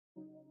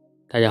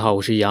大家好，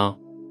我是杨。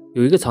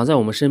有一个藏在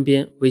我们身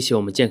边威胁我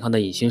们健康的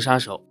隐形杀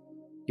手，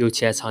尤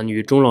其还藏匿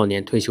于中老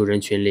年退休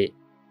人群里，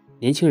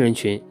年轻人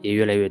群也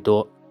越来越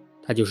多，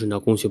它就是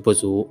脑供血不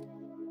足。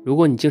如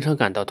果你经常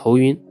感到头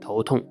晕、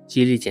头痛、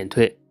记忆力减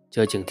退，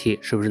就要警惕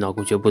是不是脑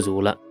供血不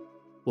足了。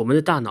我们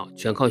的大脑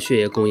全靠血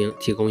液供应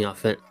提供养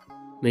分，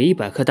每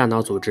100克大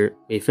脑组织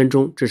每分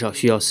钟至少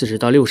需要40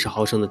到60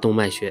毫升的动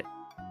脉血，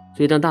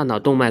所以当大脑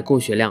动脉供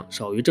血量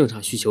少于正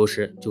常需求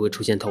时，就会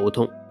出现头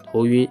痛、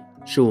头晕、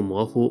视物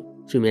模糊、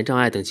睡眠障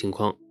碍等情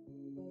况。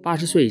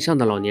80岁以上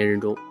的老年人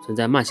中存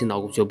在慢性脑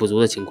供血不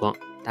足的情况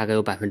大概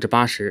有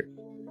 80%，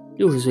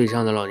 60岁以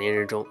上的老年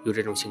人中有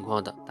这种情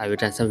况的大约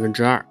占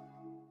2/3。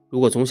如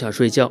果总想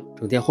睡觉，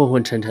整天昏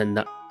昏沉沉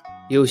的，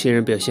也有些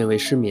人表现为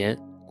失眠、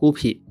孤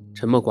僻、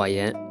沉默寡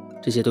言，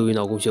这些都与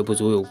脑供血不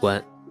足有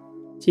关。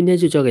今天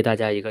就教给大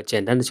家一个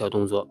简单的小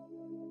动作，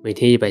每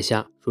天100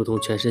下疏通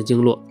全身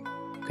经络，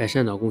改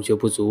善脑供血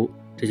不足，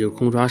这就是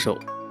空抓手。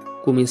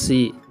顾名思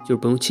义，就是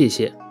不用器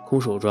械，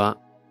空手抓。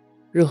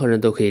任何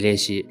人都可以练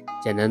习，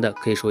简单的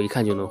可以说一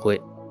看就能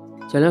会。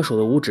将两手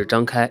的五指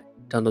张开，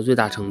张到最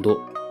大程度，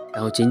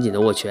然后紧紧的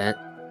握拳，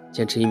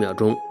坚持1秒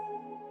钟，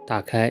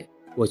打开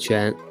握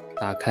拳，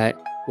打开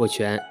握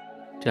拳，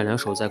这样两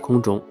手在空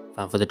中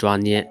反复的抓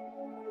捏。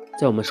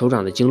在我们手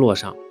掌的经络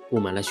上布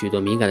满了许多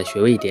敏感的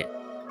穴位点，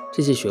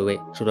这些穴位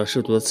受到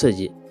适度的刺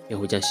激，便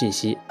会将信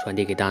息传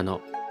递给大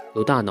脑，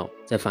由大脑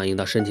再反映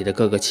到身体的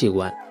各个器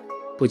官，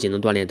不仅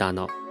能锻炼大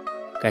脑，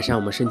改善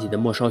我们身体的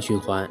末梢循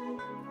环，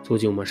促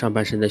进我们上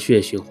半身的血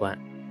液循环，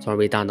从而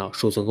为大脑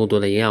输送更多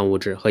的营养物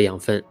质和养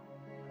分。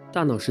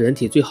大脑是人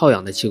体最耗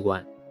氧的器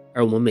官，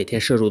而我们每天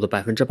摄入的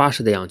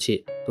 80% 的氧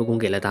气都供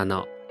给了大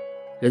脑。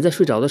人在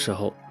睡着的时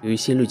候，由于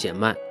心率减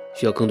慢，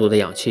需要更多的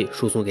氧气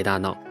输送给大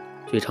脑，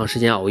所以长时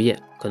间熬夜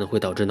可能会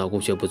导致脑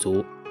供血不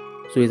足。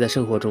所以在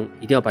生活中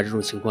一定要把这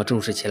种情况重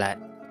视起来。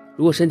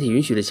如果身体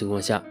允许的情况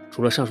下，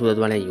除了上述的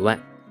锻炼以外，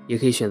也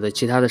可以选择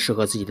其他的适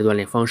合自己的锻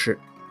炼方式。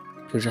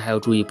平时还要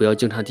注意不要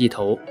经常低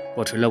头，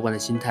保持乐观的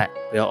心态，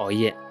不要熬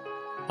夜。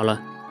好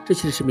了，这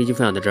期的视频就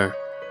分享到这儿，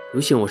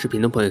有喜欢我视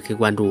频的朋友可以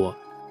关注我，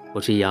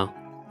我是易阳，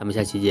咱们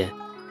下期见。